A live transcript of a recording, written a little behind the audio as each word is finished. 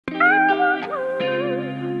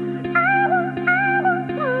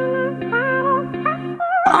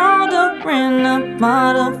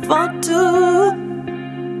bottle for two.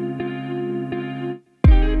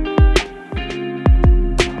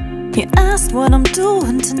 He asked what I'm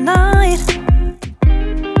doing tonight.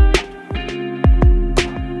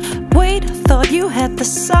 Wait, I thought you had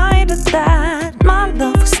decided that my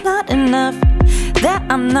love was not enough, that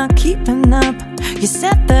I'm not keeping up. You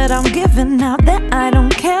said that I'm giving out, that I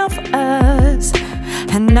don't care for us,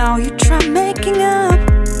 and now you try making up.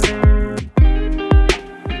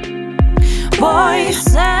 Boy, you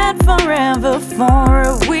said forever for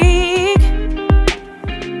a week.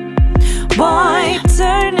 Boy,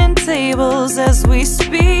 turning tables as we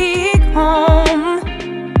speak home.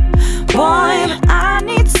 Boy, but I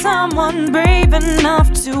need someone brave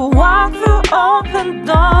enough to walk through open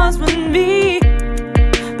doors with me.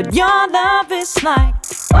 But your love is like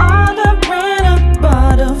ordering a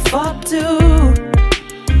bottle for two,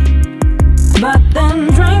 but then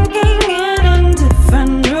drinking it in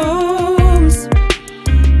different rooms.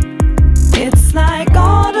 It's like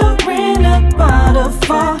ordering a bottle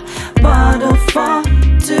for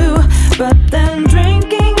two, but then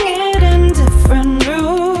drinking it in different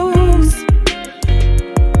rooms.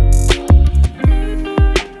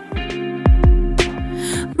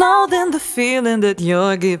 More than the feeling that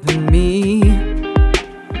you're giving me,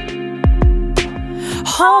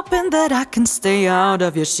 hoping that I can stay out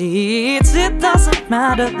of your sheets. It doesn't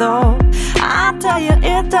matter though, I tell you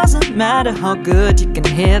it doesn't matter how good you can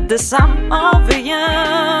hit this. I'm over you,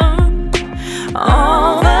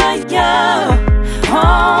 over you.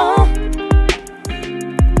 Oh,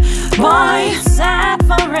 boy, you sat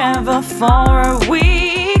forever for a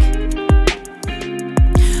week.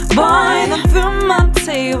 Boy, then threw my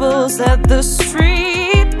tables at the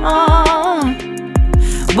street. Oh,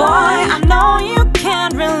 boy, I know you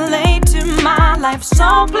can't relate to my life,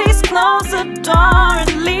 so please close the door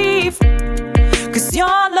and leave. Cause your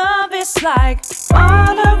love is like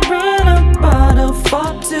ordering a bottle for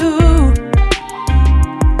two,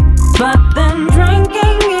 but then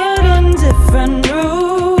drinking it in different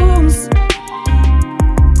rooms.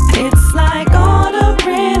 It's like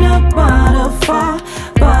ordering a bottle for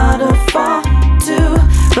two,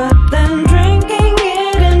 but then drinking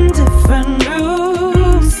it in different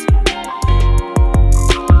rooms.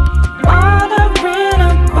 Ordering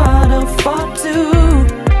a bottle for two,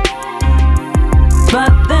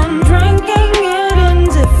 but then drinking it in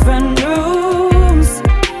different rooms.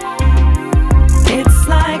 It's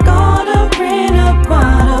like ordering a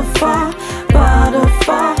bottle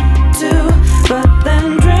for two, but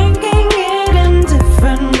then drinking it in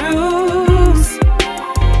different rooms.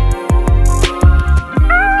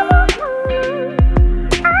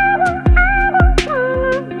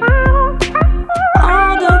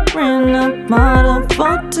 Ordering a bottle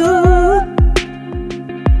for two.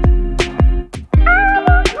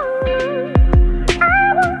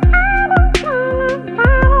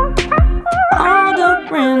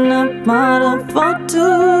 Ordering a bottle for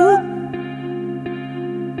two.